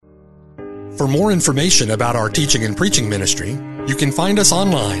For more information about our teaching and preaching ministry, you can find us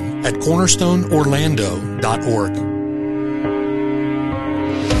online at cornerstoneorlando.org.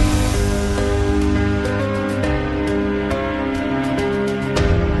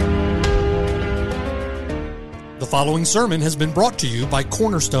 The following sermon has been brought to you by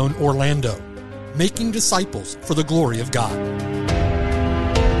Cornerstone Orlando, making disciples for the glory of God.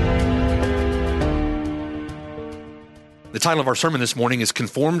 The title of our sermon this morning is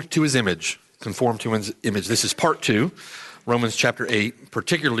Conformed to His Image. Conformed to His Image. This is part 2, Romans chapter 8,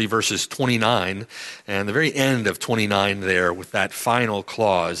 particularly verses 29, and the very end of 29 there with that final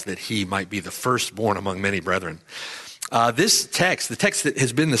clause that he might be the firstborn among many brethren. This text, the text that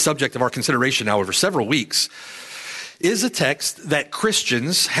has been the subject of our consideration now over several weeks, is a text that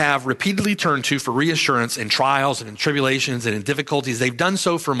Christians have repeatedly turned to for reassurance in trials and in tribulations and in difficulties. They've done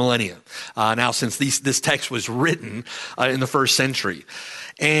so for millennia now since this text was written in the first century.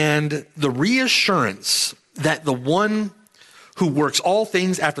 And the reassurance that the one who works all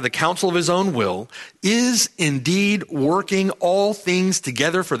things after the counsel of his own will is indeed working all things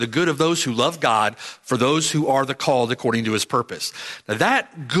together for the good of those who love God, for those who are the called according to his purpose. Now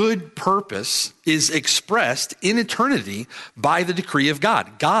that good purpose is expressed in eternity by the decree of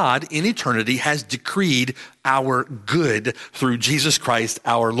God. God in eternity has decreed our good through Jesus Christ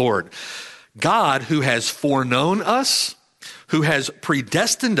our Lord. God, who has foreknown us, who has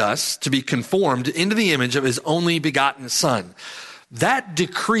predestined us to be conformed into the image of his only begotten Son. That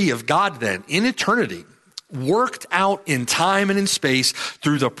decree of God then, in eternity, worked out in time and in space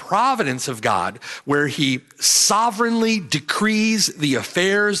through the providence of God, where he sovereignly decrees the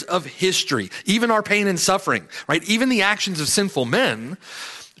affairs of history, even our pain and suffering, right? Even the actions of sinful men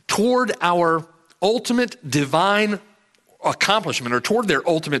toward our ultimate divine accomplishment, or toward their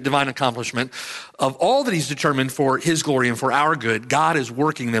ultimate divine accomplishment of all that he's determined for his glory and for our good. God is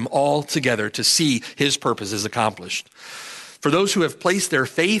working them all together to see his purposes accomplished. For those who have placed their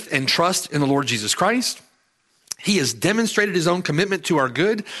faith and trust in the Lord Jesus Christ, he has demonstrated his own commitment to our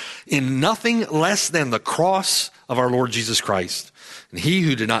good in nothing less than the cross of our Lord Jesus Christ. And he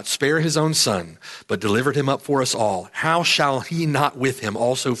who did not spare his own Son, but delivered him up for us all, how shall he not with him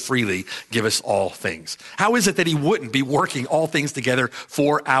also freely give us all things? How is it that he wouldn't be working all things together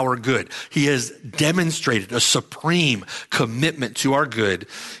for our good? He has demonstrated a supreme commitment to our good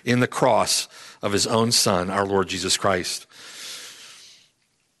in the cross of his own Son, our Lord Jesus Christ.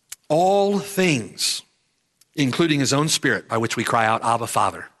 All things, including his own Spirit, by which we cry out, Abba,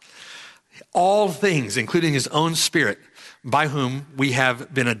 Father. All things, including his own Spirit, by whom we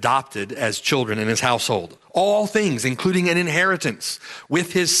have been adopted as children in his household. All things, including an inheritance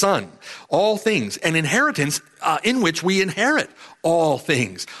with his Son. All things, an inheritance in which we inherit all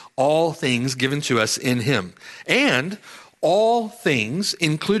things given to us in him. And all things,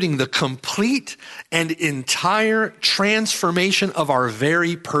 including the complete and entire transformation of our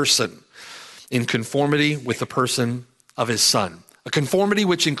very person in conformity with the person of his Son. A conformity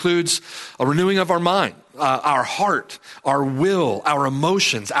which includes a renewing of our mind, our heart, our will, our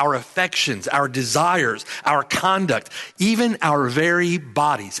emotions, our affections, our desires, our conduct, even our very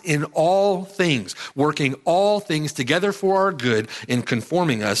bodies, in all things, working all things together for our good in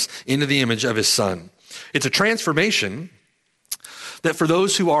conforming us into the image of his Son. It's a transformation that for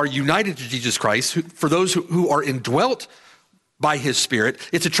those who are united to Jesus Christ, for those who are indwelt by his Spirit,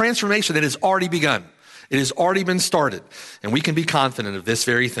 it's a transformation that has already begun. It has already been started, and we can be confident of this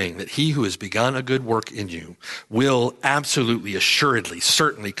very thing, that he who has begun a good work in you will absolutely, assuredly,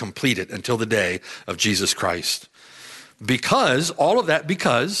 certainly complete it until the day of Jesus Christ. Because, all of that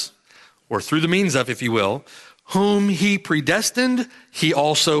because, or through the means of, if you will, whom he predestined, he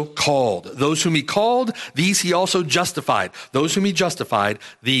also called. Those whom he called, these he also justified. Those whom he justified,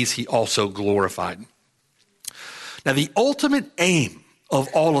 these he also glorified. Now, the ultimate aim of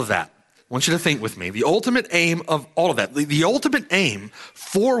all of that, I want you to think with me, the ultimate aim of all of that, the ultimate aim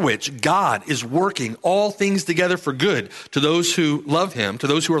for which God is working all things together for good to those who love him, to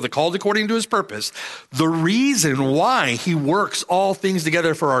those who are the called according to his purpose, the reason why he works all things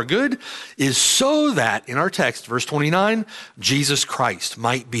together for our good is so that, in our text, verse 29, Jesus Christ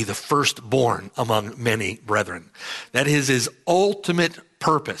might be the firstborn among many brethren. That is his ultimate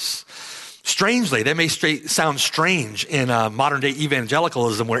purpose. Strangely, that may sound strange in modern-day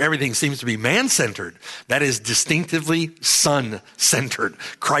evangelicalism where everything seems to be man-centered. That is distinctively Son-centered,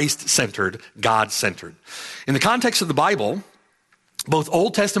 Christ-centered, God-centered. In the context of the Bible, both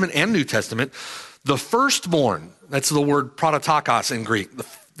Old Testament and New Testament, the firstborn, that's the word prototokos in Greek,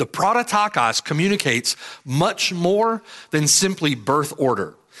 the prototokos communicates much more than simply birth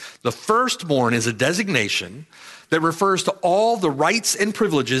order. The firstborn is a designation that refers to all the rights and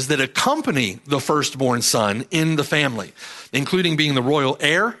privileges that accompany the firstborn son in the family, including being the royal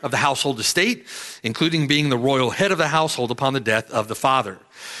heir of the household estate, including being the royal head of the household upon the death of the father.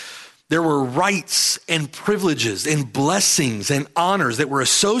 There were rights and privileges and blessings and honors that were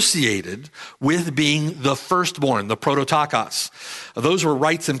associated with being the firstborn, the prototokos. Those were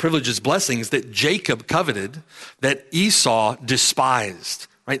rights and privileges, blessings that Jacob coveted, that Esau despised.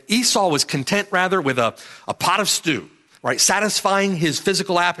 Right? Esau was content rather with a pot of stew, right? Satisfying his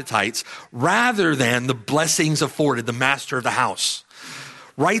physical appetites rather than the blessings afforded the master of the house.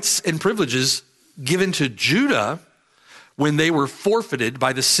 Rights and privileges given to Judah when they were forfeited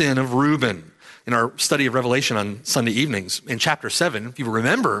by the sin of Reuben. In our study of Revelation on Sunday evenings, in chapter 7, if you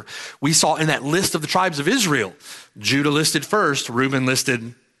remember, we saw in that list of the tribes of Israel, Judah listed first, Reuben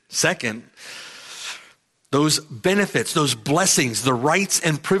listed second. Those benefits, those blessings, the rights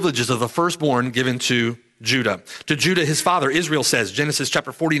and privileges of the firstborn given to Judah. To Judah, his father, Israel says, Genesis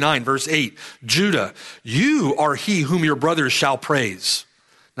chapter 49, verse 8, Judah, you are he whom your brothers shall praise.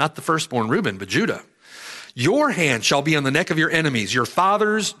 Not the firstborn Reuben, but Judah. Your hand shall be on the neck of your enemies. Your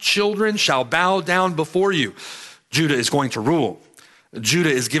father's children shall bow down before you. Judah is going to rule. Judah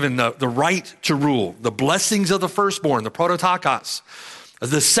is given the right to rule. The blessings of the firstborn, the prototokos.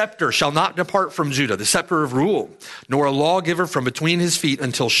 The scepter shall not depart from Judah, the scepter of rule, nor a lawgiver from between his feet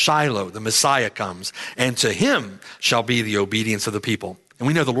until Shiloh, the Messiah, comes. And to him shall be the obedience of the people. And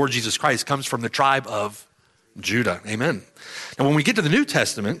we know the Lord Jesus Christ comes from the tribe of Judah. Amen. And when we get to the New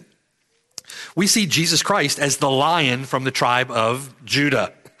Testament, we see Jesus Christ as the Lion from the tribe of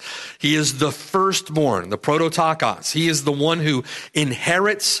Judah. He is the firstborn, the prototokos. He is the one who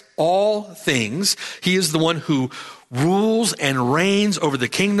inherits all things. He is the one who rules and reigns over the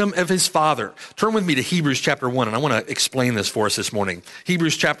kingdom of his father. Turn with me to Hebrews chapter 1, and I want to explain this for us this morning.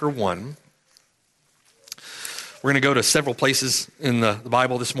 Hebrews chapter 1. We're going to go to several places in the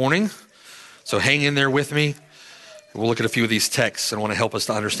Bible this morning, so hang in there with me. We'll look at a few of these texts and I want to help us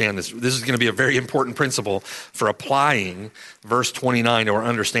to understand this. This is going to be a very important principle for applying verse 29 to our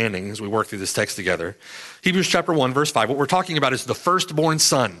understanding as we work through this text together. Hebrews chapter 1, verse 5. What we're talking about is the firstborn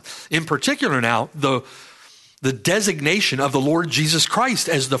son. In particular now, the designation of the Lord Jesus Christ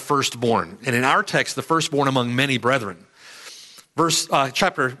as the firstborn. And in our text, the firstborn among many brethren.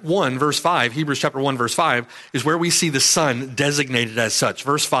 Chapter 1, verse 5, Hebrews chapter 1, verse 5, is where we see the son designated as such.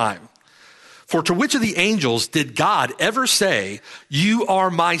 Verse 5. For to which of the angels did God ever say, you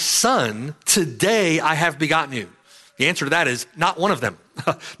are my son, today I have begotten you? The answer to that is not one of them.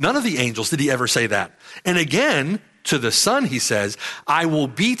 None of the angels did he ever say that. And again, to the son he says, I will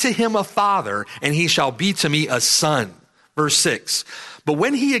be to him a father, and he shall be to me a son. Verse 6. But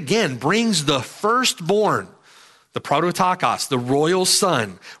when he again brings the firstborn, the prototokos, the royal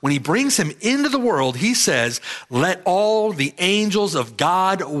son, when he brings him into the world, he says, let all the angels of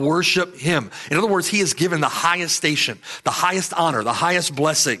God worship him. In other words, he is given the highest station, the highest honor, the highest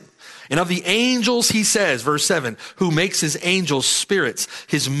blessing. And of the angels, he says, verse 7, who makes his angels spirits,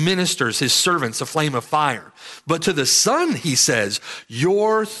 his ministers, his servants, a flame of fire. But to the Son, he says,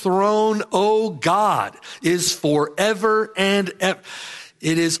 your throne, O God, is forever and ever.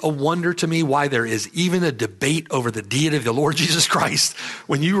 It is a wonder to me why there is even a debate over the deity of the Lord Jesus Christ.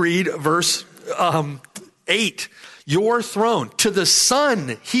 When you read verse 8, your throne, to the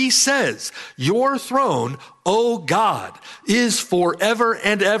Son, he says, your throne, O God, is forever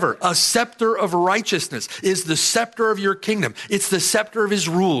and ever. A scepter of righteousness is the scepter of your kingdom. It's the scepter of his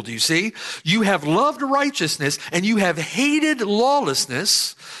rule, do you see? You have loved righteousness and you have hated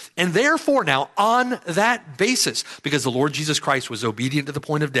lawlessness. And therefore now, on that basis, because the Lord Jesus Christ was obedient to the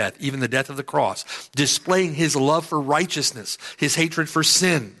point of death, even the death of the cross, displaying his love for righteousness, his hatred for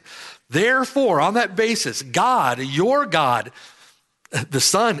sin. Therefore, on that basis, God, your God, the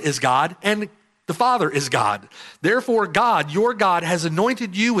Son is God, and the Father is God. Therefore, God, your God, has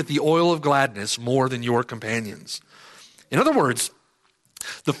anointed you with the oil of gladness more than your companions. In other words,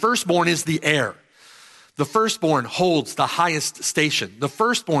 the firstborn is the heir. The firstborn holds the highest station. The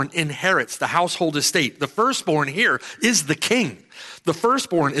firstborn inherits the household estate. The firstborn here is the king. The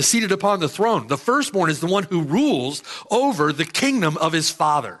firstborn is seated upon the throne. The firstborn is the one who rules over the kingdom of his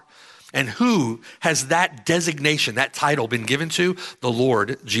father. And who has that designation, that title been given to? The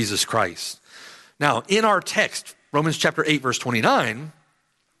Lord Jesus Christ. Now, in our text, Romans chapter 8, verse 29,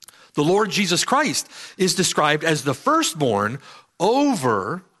 the Lord Jesus Christ is described as the firstborn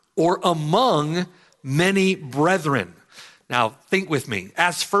over or among many brethren. Now, think with me.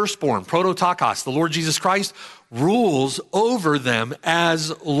 As firstborn, prototokos, the Lord Jesus Christ rules over them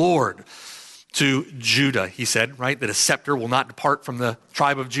as Lord. to Judah, he said, right? That a scepter will not depart from the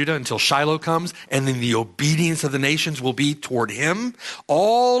tribe of Judah until Shiloh comes, and then the obedience of the nations will be toward him.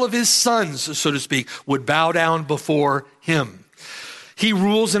 All of his sons, so to speak, would bow down before him. He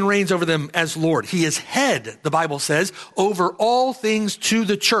rules and reigns over them as Lord. He is head, the Bible says, over all things to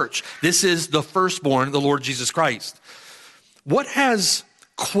the church. This is the firstborn, the Lord Jesus Christ. What has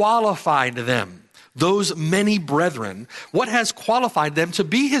qualified them, those many brethren, what has qualified them to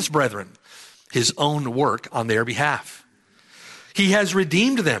be his brethren? His own work on their behalf. He has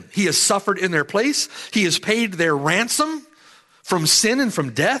redeemed them. He has suffered in their place. He has paid their ransom from sin and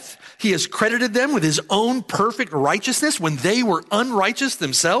from death. He has credited them with his own perfect righteousness when they were unrighteous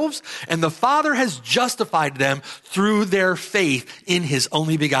themselves. And the Father has justified them through their faith in his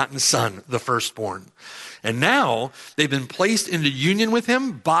only begotten Son, the firstborn. And now they've been placed into union with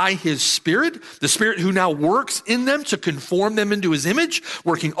him by his Spirit, the Spirit who now works in them to conform them into his image,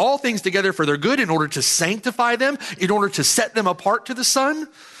 working all things together for their good in order to sanctify them, in order to set them apart to the Son,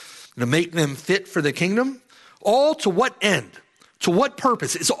 and to make them fit for the kingdom. All to what end? To what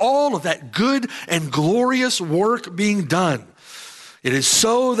purpose? It's all of that good and glorious work being done. It is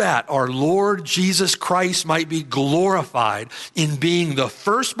so that our Lord Jesus Christ might be glorified in being the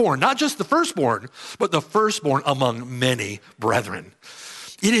firstborn, not just the firstborn, but the firstborn among many brethren.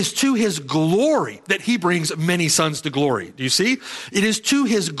 It is to his glory that he brings many sons to glory. Do you see? It is to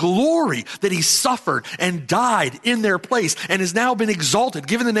his glory that he suffered and died in their place and has now been exalted,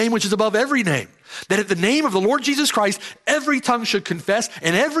 given the name which is above every name. That at the name of the Lord Jesus Christ, every tongue should confess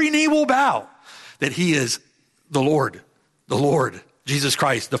and every knee will bow that he is the Lord, Jesus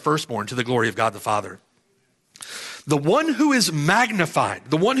Christ, the firstborn, to the glory of God the Father. The one who is magnified,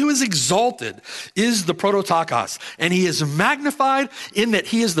 the one who is exalted, is the prototokos. And he is magnified in that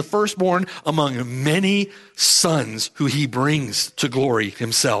he is the firstborn among many sons who he brings to glory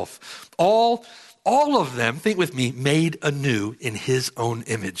himself. All of them, think with me, made anew in his own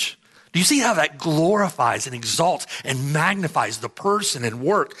image. Do you see how that glorifies and exalts and magnifies the person and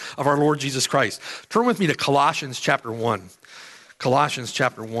work of our Lord Jesus Christ? Turn with me to Colossians chapter 1. Colossians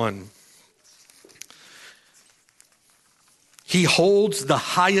chapter 1. He holds the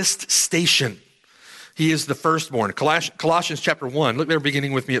highest station. He is the firstborn. Colossians chapter 1. Look there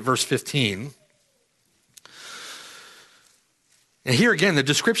beginning with me at verse 15. And here again, the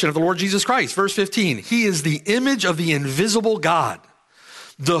description of the Lord Jesus Christ. Verse 15. He is the image of the invisible God,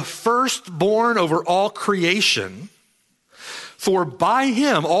 the firstborn over all creation. For by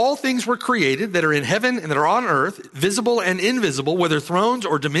him all things were created that are in heaven and that are on earth, visible and invisible, whether thrones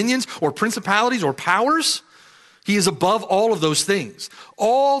or dominions or principalities or powers. He is above all of those things.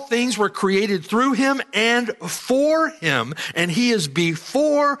 All things were created through him and for him, and he is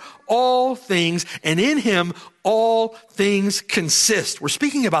before all things, and in him all things consist. We're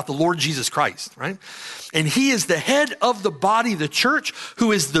speaking about the Lord Jesus Christ, right? And he is the head of the body, the church,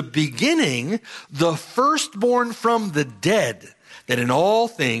 who is the beginning, the firstborn from the dead, that in all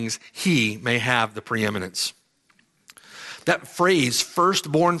things he may have the preeminence. That phrase,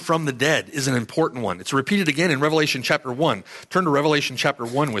 firstborn from the dead, is an important one. It's repeated again in Revelation chapter 1. Turn to Revelation chapter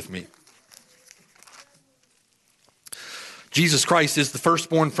 1 with me. Jesus Christ is the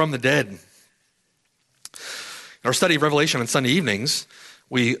firstborn from the dead. In our study of Revelation on Sunday evenings,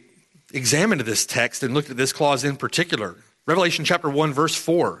 we examined this text and looked at this clause in particular. Revelation chapter 1, verse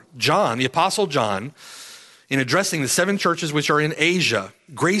 4. John, the Apostle John, in addressing the 7 churches which are in Asia,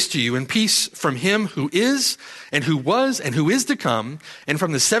 grace to you and peace from him who is and who was and who is to come, and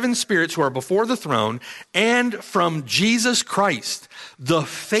from the 7 spirits who are before the throne, and from Jesus Christ, the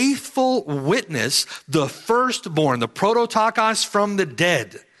faithful witness, the firstborn, the prototokos from the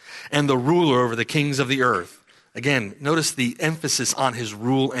dead, and the ruler over the kings of the earth. Again, notice the emphasis on his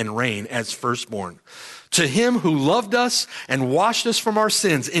rule and reign as firstborn. To him who loved us and washed us from our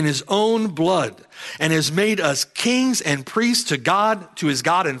sins in his own blood and has made us kings and priests to God, to his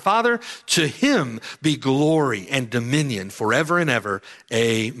God and Father, to him be glory and dominion forever and ever.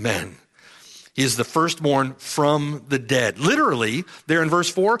 Amen. He is the firstborn from the dead. Literally, there in verse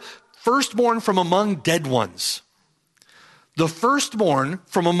 4, firstborn from among dead ones. The firstborn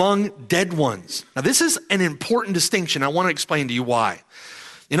from among dead ones. Now, this is an important distinction. I want to explain to you why.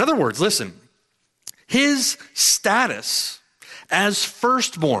 In other words, listen. His status as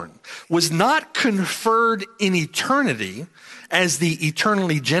firstborn was not conferred in eternity as the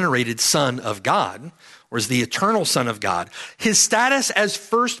eternally generated Son of God, or as the eternal Son of God. His status as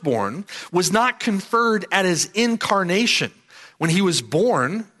firstborn was not conferred at his incarnation, when he was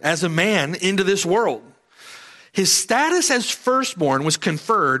born as a man into this world. His status as firstborn was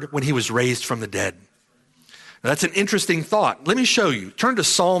conferred when he was raised from the dead. Now, that's an interesting thought. Let me show you. Turn to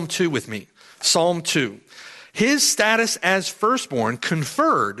Psalm 2 with me. Psalm 2. His status as firstborn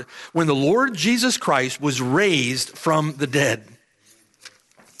conferred when the Lord Jesus Christ was raised from the dead.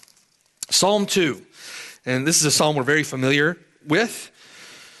 Psalm 2. And this is a psalm we're very familiar with.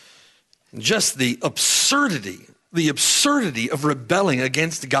 Just the absurdity of rebelling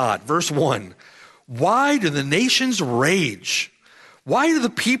against God. Verse 1. Why do the nations rage? Why do the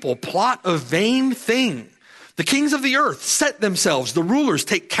people plot a vain thing? The kings of the earth set themselves, the rulers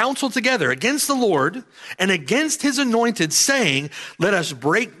take counsel together against the Lord and against his anointed, saying, let us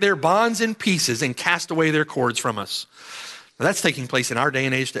break their bonds in pieces and cast away their cords from us. Now, that's taking place in our day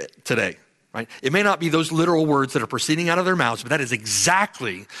and age today, right? It may not be those literal words that are proceeding out of their mouths, but that is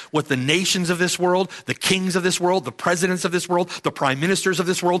exactly what the nations of this world, the kings of this world, the presidents of this world, the prime ministers of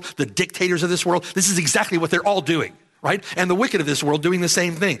this world, the dictators of this world, this is exactly what they're all doing. Right? And the wicked of this world doing the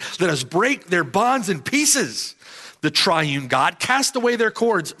same thing. Let us break their bonds in pieces. The triune God cast away their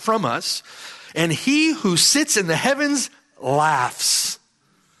cords from us, and he who sits in the heavens laughs.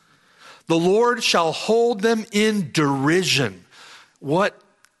 The Lord shall hold them in derision. What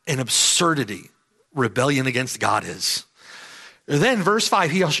an absurdity rebellion against God is. Then verse 5,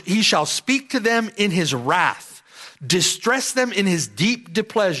 he shall speak to them in his wrath, distress them in his deep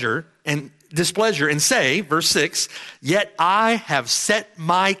displeasure and say, verse 6, yet I have set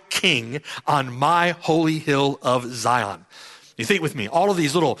my king on my holy hill of Zion. You think with me, all of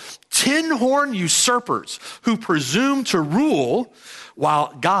these little tin-horn usurpers who presume to rule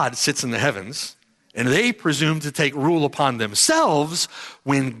while God sits in the heavens, and they presume to take rule upon themselves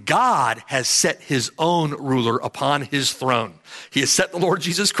when God has set his own ruler upon his throne. He has set the Lord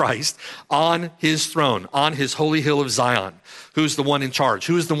Jesus Christ on his throne, on his holy hill of Zion. Who's the one in charge?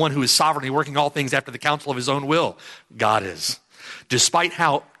 Who is the one who is sovereignly working all things after the counsel of his own will? God is. Despite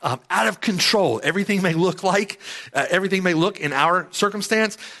how out of control everything may look in our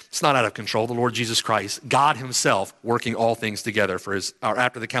circumstance, it's not out of control. The Lord Jesus Christ, God himself, working all things together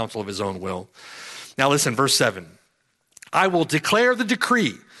after the counsel of his own will. Now listen, verse 7. I will declare the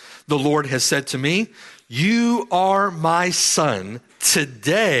decree. The Lord has said to me, you are my son.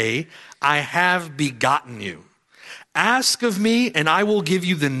 Today I have begotten you. Ask of me, and I will give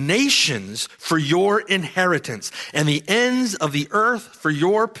you the nations for your inheritance, and the ends of the earth for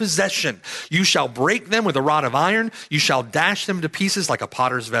your possession. You shall break them with a rod of iron. You shall dash them to pieces like a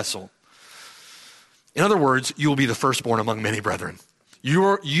potter's vessel. In other words, you will be the firstborn among many brethren.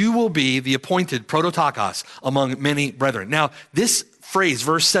 You will be the appointed prototokos among many brethren. Now, this phrase,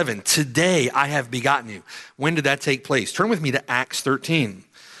 verse 7, today I have begotten you. When did that take place? Turn with me to Acts 13.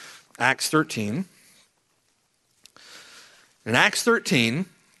 Acts 13. In Acts 13,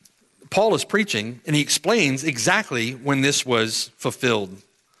 Paul is preaching, and he explains exactly when this was fulfilled.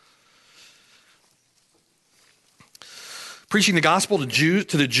 Preaching the gospel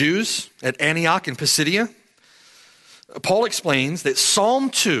to the Jews at Antioch in Pisidia, Paul explains that Psalm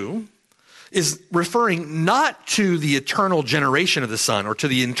 2 is referring not to the eternal generation of the Son or to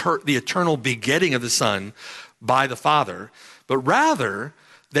the eternal begetting of the Son by the Father, but rather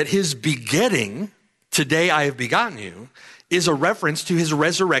that his begetting, today I have begotten you, is a reference to his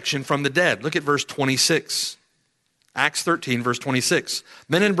resurrection from the dead. Look at verse 26. Acts 13, verse 26.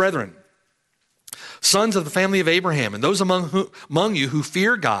 Men and brethren, sons of the family of Abraham, and those among you who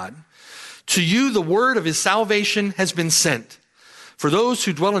fear God, to you the word of his salvation has been sent. For those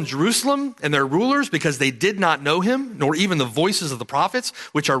who dwell in Jerusalem and their rulers, because they did not know him, nor even the voices of the prophets,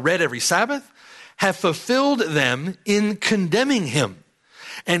 which are read every Sabbath, have fulfilled them in condemning him.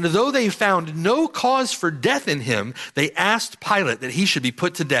 And though they found no cause for death in him, they asked Pilate that he should be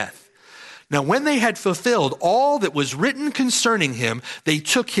put to death. Now, when they had fulfilled all that was written concerning him, they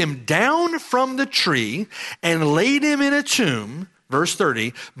took him down from the tree and laid him in a tomb, verse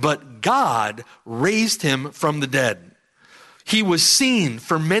 30, but God raised him from the dead. He was seen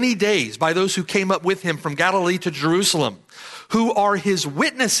for many days by those who came up with him from Galilee to Jerusalem, who are his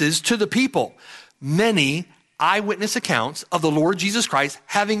witnesses to the people. Many eyewitness accounts of the Lord Jesus Christ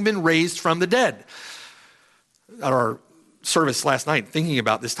having been raised from the dead. At our service last night, thinking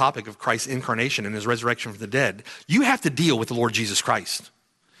about this topic of Christ's incarnation and his resurrection from the dead, you have to deal with the Lord Jesus Christ.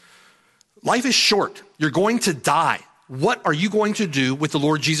 Life is short. You're going to die. What are you going to do with the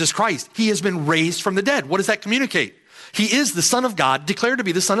Lord Jesus Christ? He has been raised from the dead. What does that communicate? He is the Son of God, declared to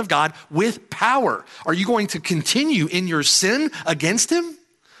be the Son of God with power. Are you going to continue in your sin against him?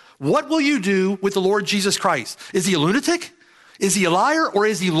 What will you do with the Lord Jesus Christ? Is he a lunatic? Is he a liar? Or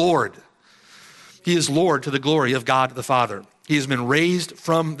is he Lord? He is Lord to the glory of God the Father. He has been raised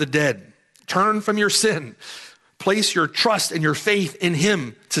from the dead. Turn from your sin. Place your trust and your faith in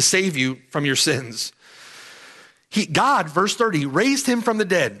him to save you from your sins. God, verse 30, raised him from the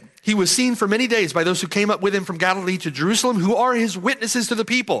dead. he was seen for many days by those who came up with him from Galilee to Jerusalem, who are his witnesses to the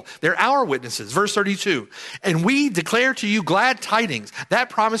people. They're our witnesses. Verse 32. And we declare to you glad tidings,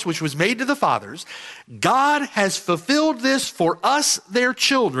 that promise which was made to the fathers. God has fulfilled this for us, their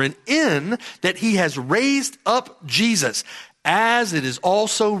children, in that he has raised up Jesus. As it is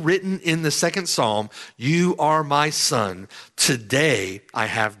also written in the second Psalm, you are my son. Today I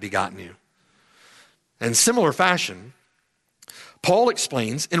have begotten you. In similar fashion, Paul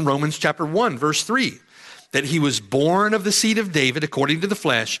explains in Romans chapter 1, verse 3, that he was born of the seed of David according to the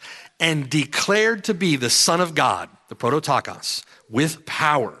flesh and declared to be the Son of God, the prototokos, with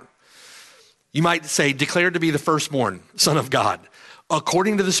power. You might say declared to be the firstborn Son of God,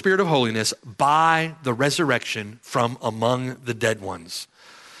 according to the Spirit of holiness, by the resurrection from among the dead ones.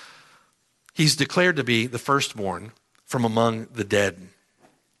 He's declared to be the firstborn from among the dead.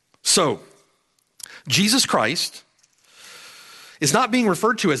 So, Jesus Christ is not being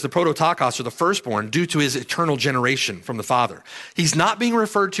referred to as the prototokos or the firstborn due to his eternal generation from the Father. He's not being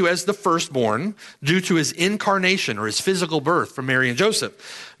referred to as the firstborn due to his incarnation or his physical birth from Mary and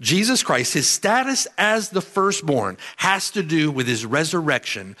Joseph. Jesus Christ, his status as the firstborn has to do with his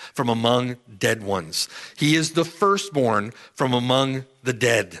resurrection from among dead ones. He is the firstborn from among the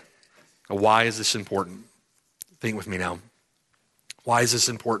dead. Now, why is this important? Think with me now. Why is this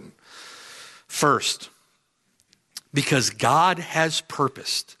important? First, because God has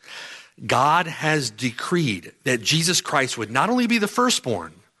purposed, God has decreed that Jesus Christ would not only be the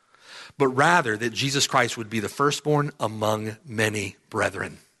firstborn, but rather that Jesus Christ would be the firstborn among many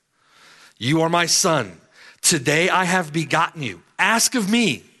brethren. You are my son. Today I have begotten you. Ask of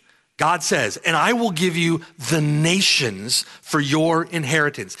me, God says, and I will give you the nations for your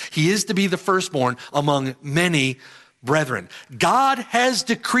inheritance. He is to be the firstborn among many brethren. God has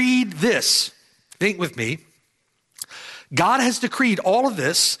decreed this. Think with me. God has decreed all of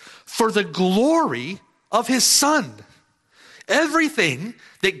this for the glory of his Son. Everything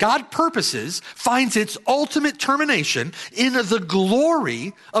that God purposes finds its ultimate termination in the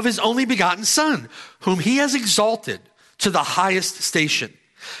glory of his only begotten Son, whom he has exalted to the highest station.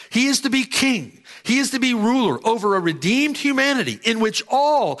 He is to be king. He is to be ruler over a redeemed humanity in which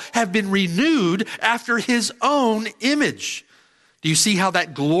all have been renewed after his own image. Do you see how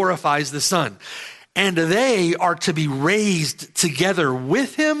that glorifies the Son? And they are to be raised together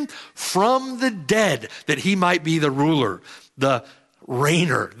with him from the dead, that he might be the ruler, the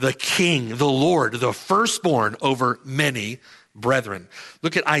reigner, the king, the Lord, the firstborn over many brethren.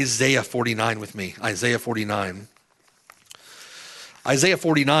 Look at Isaiah 49 with me. Isaiah 49. Isaiah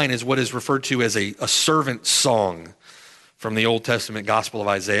 49 is what is referred to as a servant song from the Old Testament Gospel of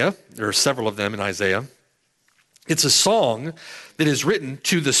Isaiah. There are several of them in Isaiah. It's a song that is written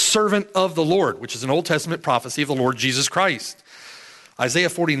to the servant of the Lord, which is an Old Testament prophecy of the Lord Jesus Christ. Isaiah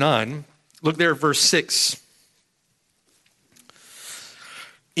 49, look there at verse 6.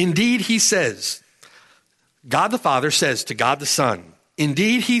 Indeed, he says, God the Father says to God the Son,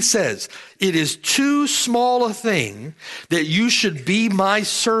 indeed, he says, it is too small a thing that you should be my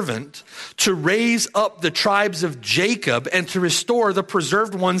servant to raise up the tribes of Jacob and to restore the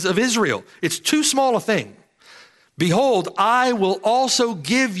preserved ones of Israel. It's too small a thing. Behold, I will also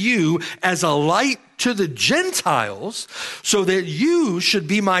give you as a light to the Gentiles, so that you should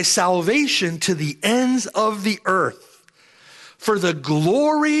be my salvation to the ends of the earth. For the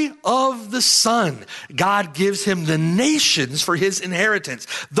glory of the Son, God gives him the nations for his inheritance.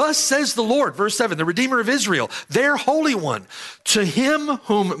 Thus says the Lord, verse 7, the Redeemer of Israel, their Holy One, to him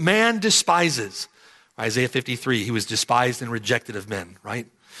whom man despises. Isaiah 53, he was despised and rejected of men, right?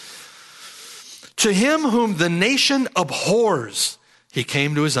 To him whom the nation abhors, he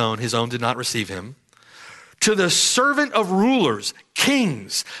came to his own did not receive him. To the servant of rulers,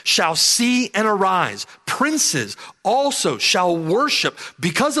 kings shall see and arise. Princes also shall worship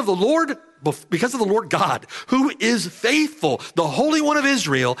because of the Lord God, who is faithful, the Holy One of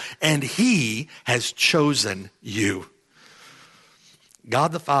Israel, and he has chosen you.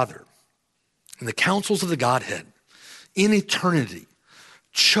 God the Father and the councils of the Godhead in eternity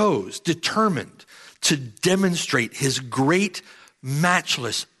determined to demonstrate his great,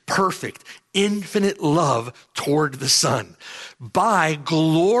 matchless, perfect, infinite love toward the Son by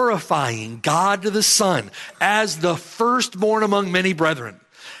glorifying God the Son as the firstborn among many brethren,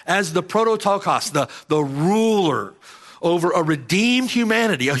 as the prototokos, the ruler over a redeemed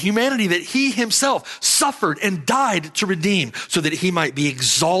humanity, a humanity that he himself suffered and died to redeem so that he might be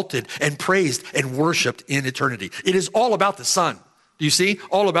exalted and praised and worshiped in eternity. It is all about the Son. Do you see?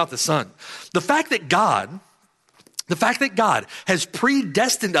 All about the Son. The fact that God has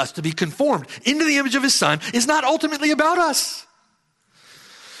predestined us to be conformed into the image of his Son is not ultimately about us.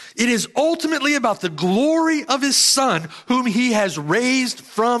 It is ultimately about the glory of his Son, whom he has raised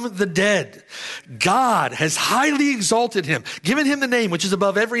from the dead. God has highly exalted him, given him the name which is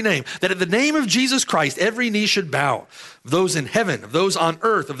above every name, that at the name of Jesus Christ, every knee should bow, of those in heaven, of those on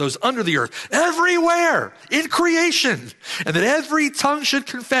earth, of those under the earth, everywhere in creation, and that every tongue should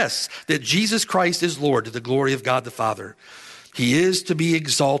confess that Jesus Christ is Lord, to the glory of God the Father. He is to be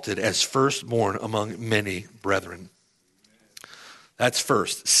exalted as firstborn among many brethren. That's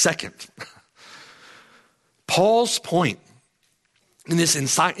first. Second, Paul's point in this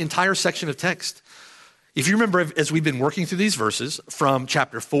entire section of text, if you remember, as we've been working through these verses from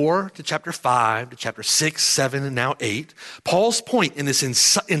chapter 4 to chapter 5 to chapter 6, 7, and now 8, Paul's point in this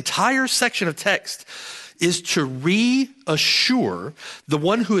entire section of text is to reassure the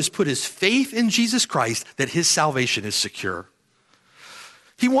one who has put his faith in Jesus Christ that his salvation is secure.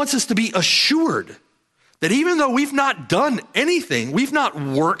 He wants us to be assured that even though we've not done anything, we've not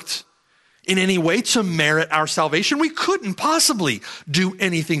worked in any way to merit our salvation, we couldn't possibly do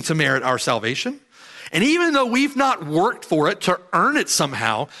anything to merit our salvation. And even though we've not worked for it to earn it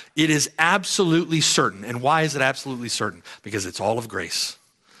somehow, it is absolutely certain. And why is it absolutely certain? Because it's all of grace.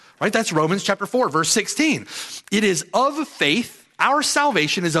 Right? That's Romans chapter 4, verse 16. It is of faith. Our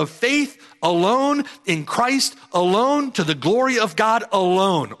salvation is of faith alone, in Christ alone, to the glory of God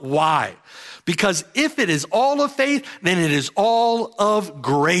alone. Why? Because if it is all of faith, then it is all of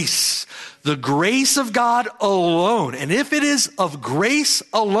grace. The grace of God alone. And if it is of grace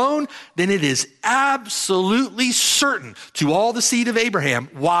alone, then it is absolutely certain to all the seed of Abraham.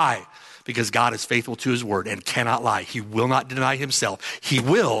 Why? Because God is faithful to his word and cannot lie. He will not deny himself. He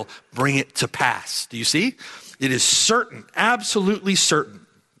will bring it to pass. Do you see? It is certain, absolutely certain.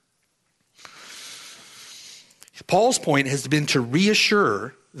 Paul's point has been to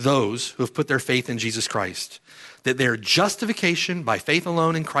reassure those who have put their faith in Jesus Christ that their justification by faith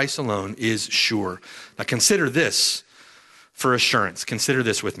alone in Christ alone is sure. Now consider this for assurance. Consider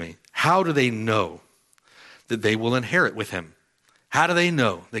this with me. How do they know that they will inherit with him? How do they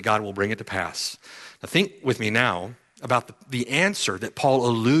know that God will bring it to pass? Now think with me now about the answer that Paul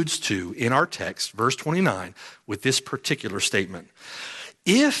alludes to in our text, verse 29, with this particular statement.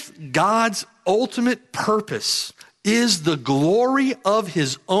 If God's ultimate purpose is the glory of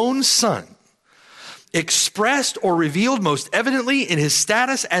his own Son, expressed or revealed most evidently in his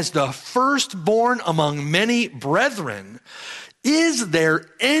status as the firstborn among many brethren, is there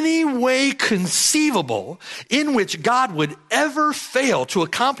any way conceivable in which God would ever fail to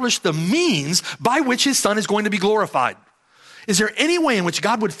accomplish the means by which his Son is going to be glorified? Is there any way in which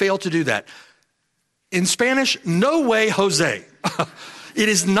God would fail to do that? In Spanish, no way, Jose. It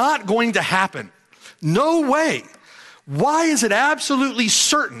is not going to happen. No way. Why is it absolutely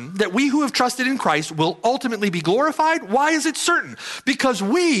certain that we who have trusted in Christ will ultimately be glorified? Why is it certain? Because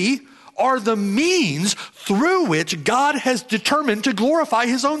we are the means through which God has determined to glorify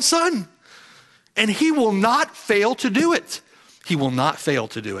his own Son. And he will not fail to do it. He will not fail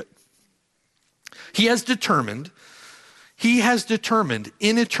to do it. He has determined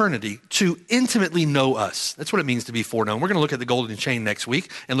in eternity to intimately know us. That's what it means to be foreknown. We're going to look at the golden chain next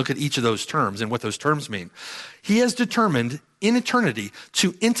week and look at each of those terms and what those terms mean. He has determined in eternity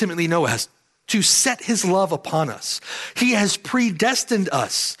to intimately know us, to set his love upon us. He has predestined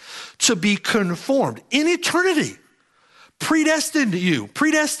us to be conformed in eternity. Predestined you,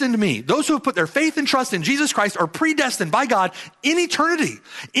 predestined me. Those who have put their faith and trust in Jesus Christ are predestined by God in eternity.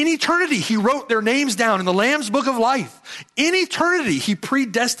 In eternity, he wrote their names down in the Lamb's book of life. In eternity, he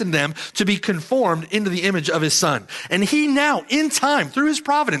predestined them to be conformed into the image of his Son. And he now, in time, through his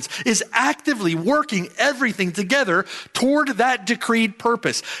providence, is actively working everything together toward that decreed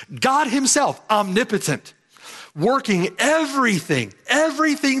purpose. God himself, omnipotent, working everything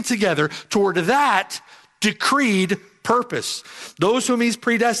together toward that decreed purpose. Those whom he's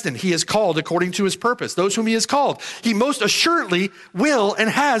predestined, he has called according to his purpose. Those whom he has called, he most assuredly will and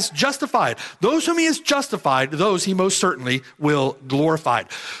has justified. Those whom he has justified, those he most certainly will glorify.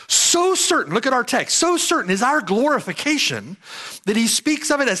 So certain, look at our text, so certain is our glorification that he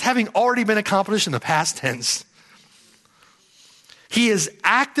speaks of it as having already been accomplished in the past tense. He is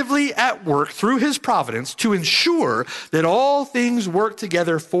actively at work through his providence to ensure that all things work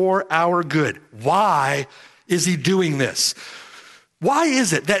together for our good. Why is he doing this? Why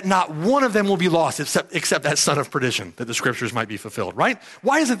is it that not one of them will be lost except that son of perdition, that the scriptures might be fulfilled, right?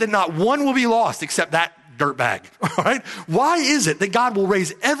 Why is it that not one will be lost except that dirtbag, all right? Why is it that God will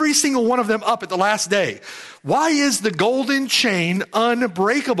raise every single one of them up at the last day? Why is the golden chain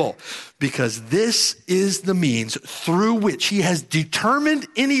unbreakable? Because this is the means through which he has determined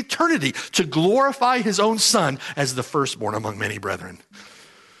in eternity to glorify his own Son as the firstborn among many brethren.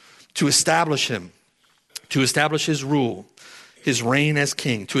 to establish him, to establish his rule, his reign as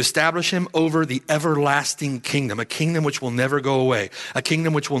king, to establish him over the everlasting kingdom, a kingdom which will never go away, a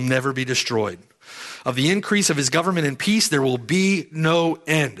kingdom which will never be destroyed. Of the increase of his government and peace, there will be no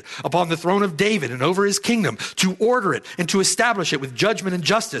end. Upon the throne of David and over his kingdom, to order it and to establish it with judgment and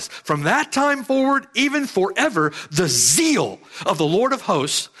justice. From that time forward, even forever, the zeal of the Lord of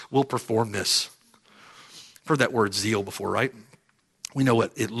hosts will perform this. Heard that word zeal before, right? We know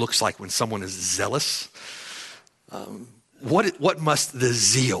what it looks like when someone is zealous. What must the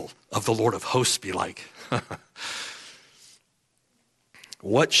zeal of the Lord of hosts be like?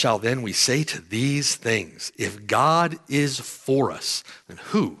 What shall then we say to these things? If God is for us, then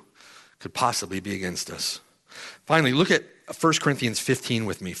who could possibly be against us? Finally, look at 1 Corinthians 15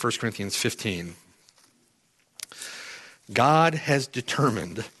 with me. 1 Corinthians 15. God has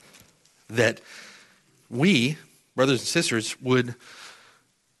determined that we, brothers and sisters, would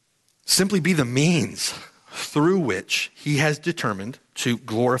simply be the means through which he has determined to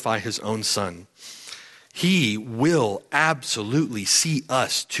glorify his own Son. He will absolutely see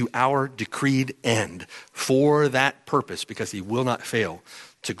us to our decreed end for that purpose, because he will not fail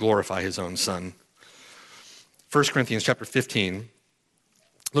to glorify his own Son. 1 Corinthians chapter 15,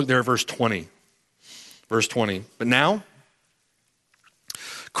 look there at verse 20. Verse 20, but now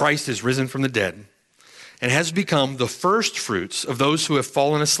Christ is risen from the dead and has become the first fruits of those who have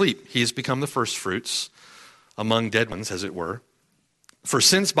fallen asleep. He has become the first fruits among dead ones, as it were. For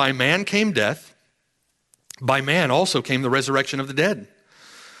since by man came death, by man also came the resurrection of the dead.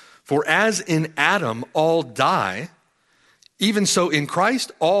 For as in Adam all die, even so in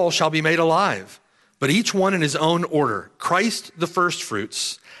Christ all shall be made alive, but each one in his own order. Christ the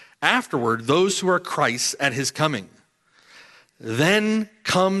firstfruits, afterward those who are Christ's at his coming. Then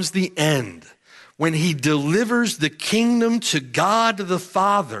comes the end, when he delivers the kingdom to God the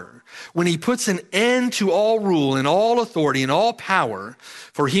Father, when he puts an end to all rule and all authority and all power,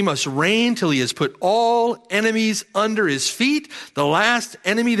 for he must reign till he has put all enemies under his feet. The last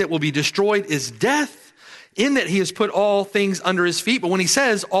enemy that will be destroyed is death, in that he has put all things under his feet. But when he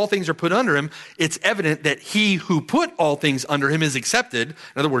says all things are put under him, it's evident that he who put all things under him is accepted. In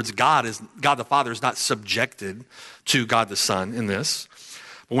other words, God the Father is not subjected to God the Son in this.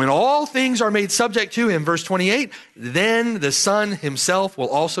 When all things are made subject to him, verse 28, then the Son himself will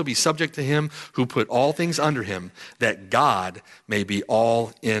also be subject to him who put all things under him, that God may be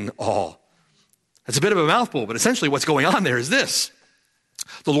all in all. That's a bit of a mouthful, but essentially what's going on there is this.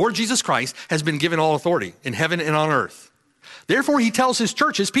 The Lord Jesus Christ has been given all authority in heaven and on earth. Therefore, he tells his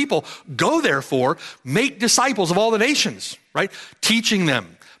church, his people, go therefore, make disciples of all the nations, right? Teaching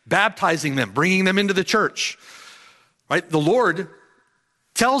them, baptizing them, bringing them into the church, right? The Lord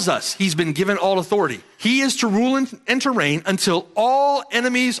tells us he's been given all authority. He is to rule and to reign until all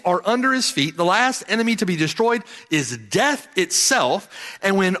enemies are under his feet. The last enemy to be destroyed is death itself.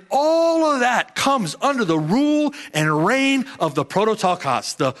 And when all of that comes under the rule and reign of the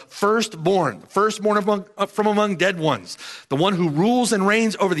prototokos, the firstborn from among dead ones, the one who rules and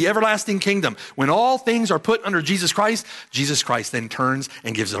reigns over the everlasting kingdom, when all things are put under Jesus Christ then turns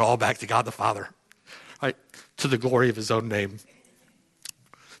and gives it all back to God the Father, right? To the glory of his own name.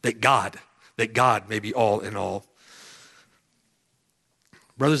 That God may be all in all.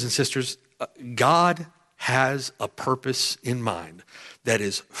 Brothers and sisters, God has a purpose in mind that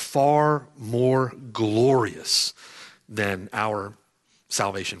is far more glorious than our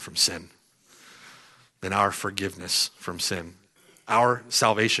salvation from sin, than our forgiveness from sin. Our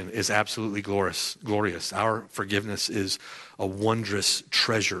salvation is absolutely glorious. Our forgiveness is a wondrous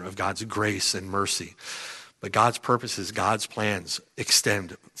treasure of God's grace and mercy. But God's purposes, God's plans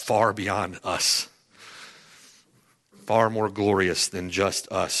extend far beyond us. Far more glorious than just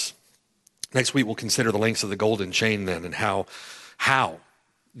us. Next week we'll consider the links of the golden chain then, and how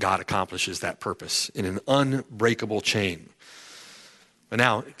God accomplishes that purpose in an unbreakable chain. But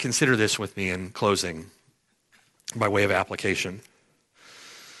now consider this with me in closing by way of application.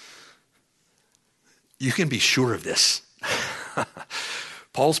 You can be sure of this.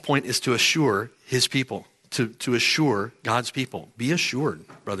 Paul's point is to assure his people. To assure God's people. Be assured,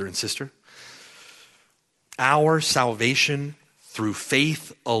 brother and sister. Our salvation through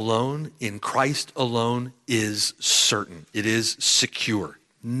faith alone, in Christ alone, is certain. It is secure.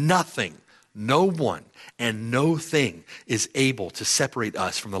 Nothing, no one, and no thing is able to separate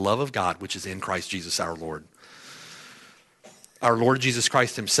us from the love of God, which is in Christ Jesus our Lord. Our Lord Jesus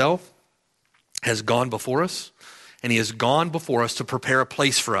Christ himself has gone before us, and he has gone before us to prepare a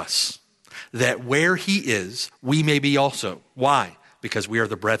place for us, that where he is, we may be also. Why? Because we are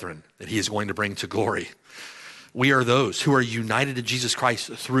the brethren that he is going to bring to glory. We are those who are united to Jesus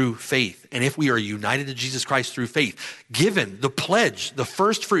Christ through faith. And if we are united to Jesus Christ through faith, given the pledge, the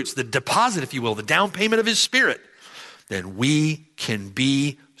first fruits, the deposit, if you will, the down payment of his Spirit, then we can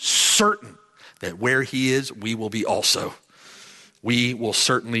be certain that where he is, we will be also. We will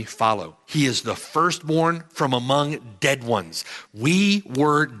certainly follow. He is the firstborn from among dead ones. We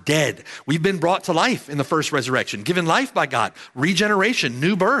were dead. We've been brought to life in the first resurrection, given life by God, regeneration,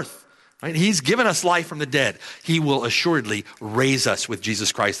 new birth. Right? He's given us life from the dead. He will assuredly raise us with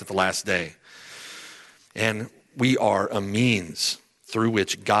Jesus Christ at the last day. And we are a means through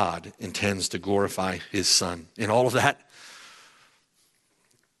which God intends to glorify his Son. In all of that,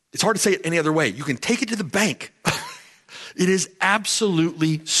 it's hard to say it any other way. You can take it to the bank. It is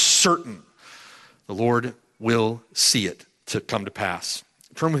absolutely certain the Lord will see it to come to pass.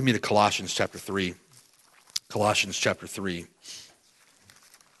 Turn with me to Colossians chapter 3. Colossians chapter 3.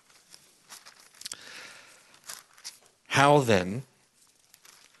 How then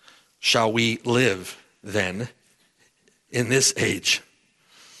shall we live then in this age?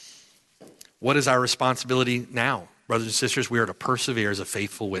 What is our responsibility now? Brothers and sisters, we are to persevere as a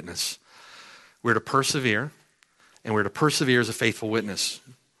faithful witness. We're to persevere, and we're to persevere as a faithful witness.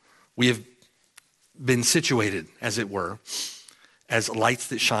 We have been situated, as it were, as lights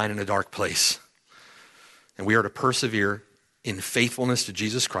that shine in a dark place. And we are to persevere in faithfulness to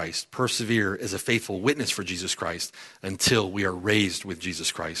Jesus Christ, persevere as a faithful witness for Jesus Christ until we are raised with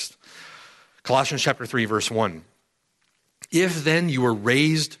Jesus Christ. Colossians chapter 3, verse 1. If then you were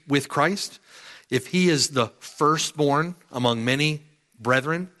raised with Christ, if he is the firstborn among many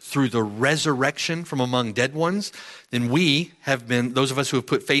brethren through the resurrection from among dead ones, then we have been, those of us who have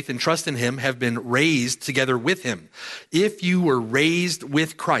put faith and trust in him, have been raised together with him. If you were raised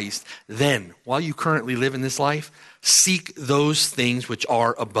with Christ, then while you currently live in this life, seek those things which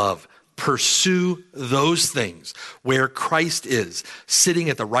are above. Pursue those things where Christ is, sitting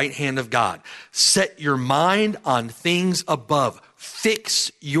at the right hand of God. Set your mind on things above.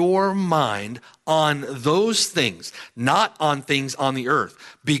 Fix your mind on those things, not on things on the earth.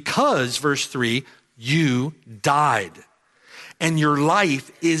 Because, verse 3, you died, and your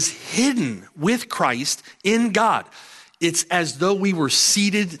life is hidden with Christ in God. It's as though we were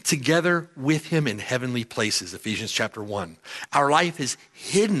seated together with him in heavenly places, Ephesians chapter 1. Our life is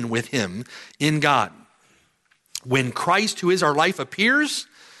hidden with him in God. When Christ, who is our life, appears,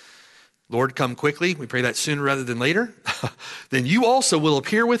 Lord, come quickly, we pray that sooner rather than later, then you also will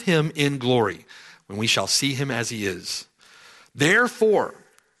appear with him in glory when we shall see him as he is. Therefore,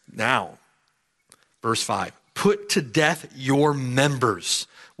 now, verse 5, put to death your members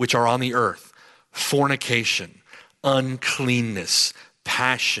which are on the earth, fornication, uncleanness,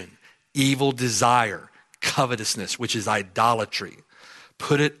 passion, evil desire, covetousness, which is idolatry.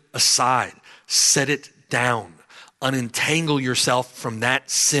 Put it aside, set it down. Unentangle yourself from that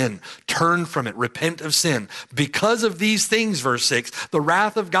sin. Turn from it. Repent of sin. Because of these things, verse 6, the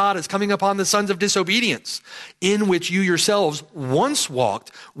wrath of God is coming upon the sons of disobedience, in which you yourselves once walked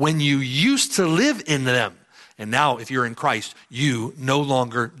when you used to live in them. And now, if you're in Christ, you no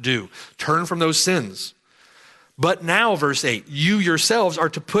longer do. Turn from those sins. But now, verse 8, you yourselves are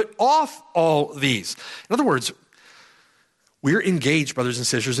to put off all these. In other words, we're engaged, brothers and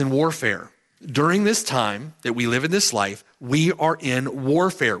sisters, in warfare. During this time that we live in this life, we are in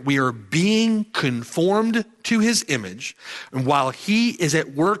warfare. We are being conformed to his image. And while he is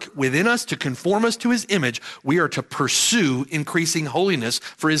at work within us to conform us to his image, we are to pursue increasing holiness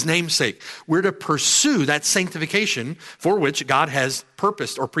for his name's sake. We're to pursue that sanctification for which God has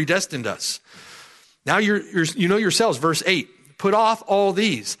purposed or predestined us. Now you know yourselves, verse 8, put off all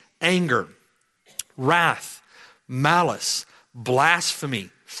these: anger, wrath, malice, blasphemy,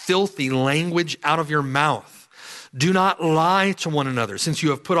 filthy language out of your mouth. Do not lie to one another, since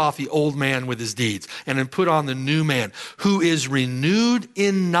you have put off the old man with his deeds, and have put on the new man, who is renewed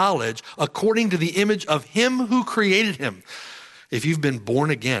in knowledge according to the image of him who created him. If you've been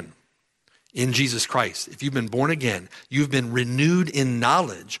born again in Jesus Christ, if you've been born again, you've been renewed in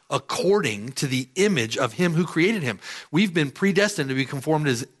knowledge according to the image of him who created him. We've been predestined to be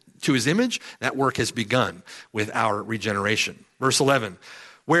conformed to his image. That work has begun with our regeneration. Verse 11,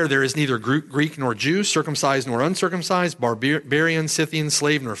 where there is neither Greek nor Jew, circumcised nor uncircumcised, barbarian, Scythian,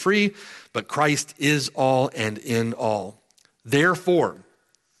 slave nor free, but Christ is all and in all. Therefore,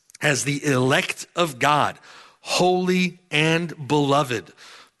 as the elect of God, holy and beloved,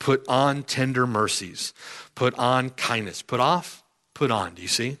 put on tender mercies, put on kindness, put off, put on. Do you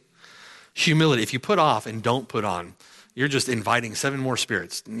see? Humility. If you put off and don't put on, you're just inviting 7 more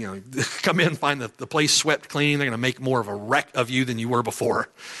spirits. Come in, find the place swept clean. They're going to make more of a wreck of you than you were before.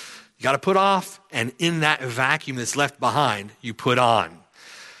 You got to put off, and in that vacuum that's left behind, you put on.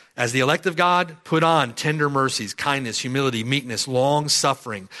 As the elect of God, put on tender mercies, kindness, humility, meekness,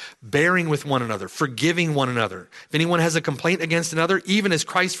 long-suffering, bearing with one another, forgiving one another. If anyone has a complaint against another, even as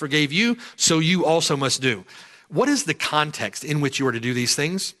Christ forgave you, so you also must do. What is the context in which you are to do these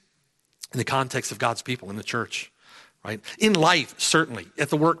things? In the context of God's people in the church, right? In life, certainly.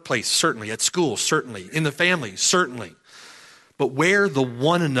 At the workplace, certainly. At school, certainly. In the family, certainly. But where the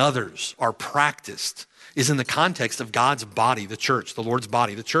one another's are practiced is in the context of God's body, the church, the Lord's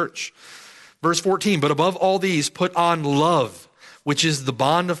body, the church. Verse 14, but above all these, put on love, which is the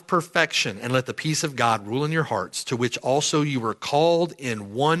bond of perfection, and let the peace of God rule in your hearts, to which also you were called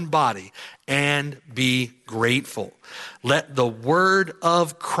in one body, and be grateful. Let the word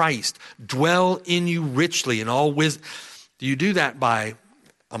of Christ dwell in you richly in all wisdom. Do you do that by,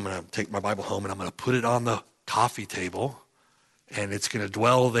 I'm going to take my Bible home and I'm going to put it on the coffee table, and it's going to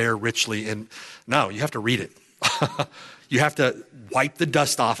dwell there richly? And no, you have to read it. You have to wipe the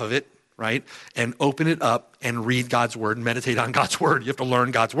dust off of it, right? And open it up and read God's word and meditate on God's word. You have to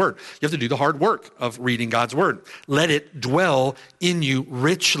learn God's word. You have to do the hard work of reading God's word. Let it dwell in you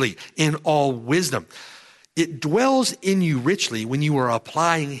richly in all wisdom. It dwells in you richly when you are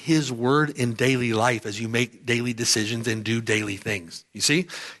applying his word in daily life as you make daily decisions and do daily things. You see,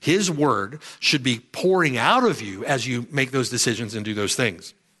 his word should be pouring out of you as you make those decisions and do those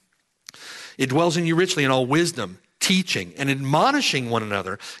things. It dwells in you richly in all wisdom, teaching and admonishing one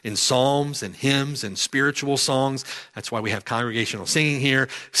another in psalms and hymns and spiritual songs. That's why we have congregational singing here,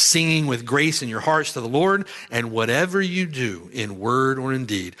 singing with grace in your hearts to the Lord. And whatever you do in word or in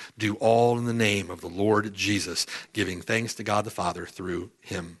deed, do all in the name of the Lord Jesus, giving thanks to God the Father through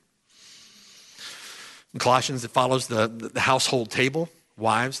him. In Colossians, it follows the household table.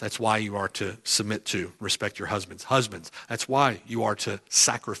 Wives, that's why you are to submit to, respect your husbands. Husbands, that's why you are to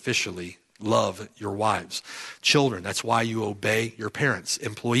sacrificially love your wives. Children, that's why you obey your parents.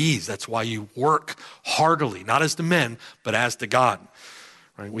 Employees, that's why you work heartily, not as to men, but as to God.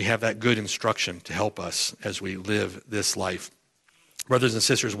 Right? We have that good instruction to help us as we live this life. Brothers and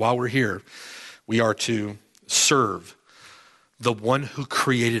sisters, while we're here, we are to serve the one who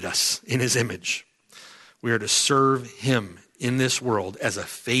created us in his image. We are to serve him in this world as a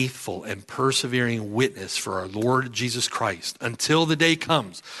faithful and persevering witness for our Lord Jesus Christ until the day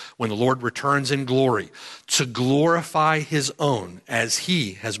comes when the Lord returns in glory to glorify his own as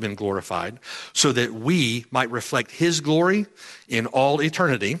he has been glorified, so that we might reflect his glory in all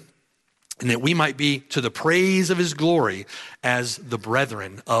eternity, and that we might be to the praise of his glory as the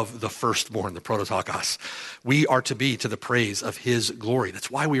brethren of the firstborn, the prototokos. We are to be to the praise of his glory. That's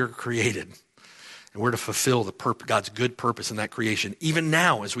why we are created. And we're to fulfill God's good purpose in that creation, even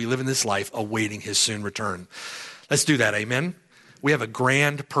now as we live in this life, awaiting his soon return. Let's do that, amen? We have a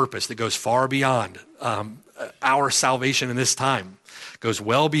grand purpose that goes far beyond our salvation in this time. It goes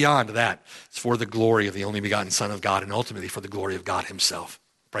well beyond that. It's for the glory of the only begotten Son of God, and ultimately for the glory of God himself.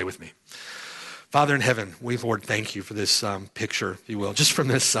 Pray with me. Father in heaven, we, Lord, thank you for this picture, if you will, just from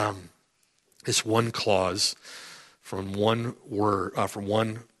this one clause, from one word, from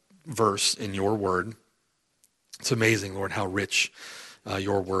one verse in your word. It's amazing, Lord, how rich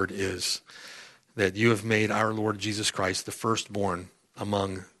your word is, that you have made our Lord Jesus Christ the firstborn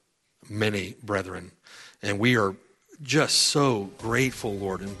among many brethren. And we are just so grateful,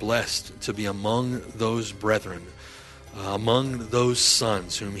 Lord, and blessed to be among those brethren, among those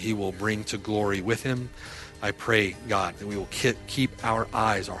sons whom he will bring to glory with him. I pray, God, that we will keep our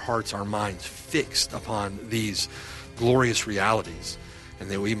eyes, our hearts, our minds fixed upon these glorious realities, and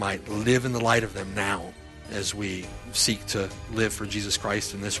that we might live in the light of them now as we seek to live for Jesus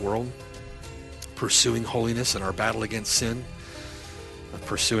Christ in this world, pursuing holiness in our battle against sin,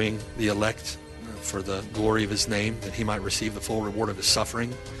 pursuing the elect for the glory of his name, that he might receive the full reward of his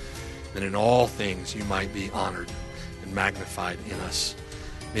suffering, and in all things you might be honored and magnified in us.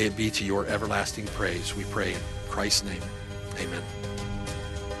 May it be to your everlasting praise, we pray in Christ's name. Amen.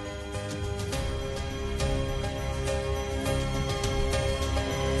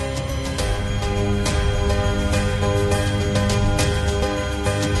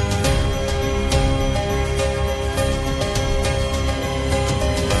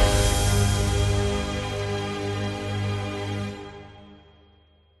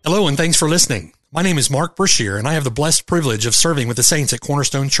 Hello, and thanks for listening. My name is Mark Brashear, and I have the blessed privilege of serving with the saints at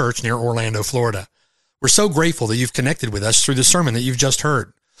Cornerstone Church near Orlando, Florida. We're so grateful that you've connected with us through the sermon that you've just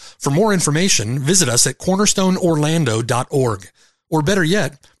heard. For more information, visit us at cornerstoneorlando.org. Or better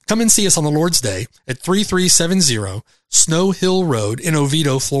yet, come and see us on the Lord's Day at 3370 Snow Hill Road in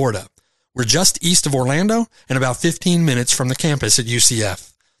Oviedo, Florida. We're just east of Orlando and about 15 minutes from the campus at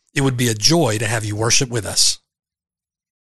UCF. It would be a joy to have you worship with us.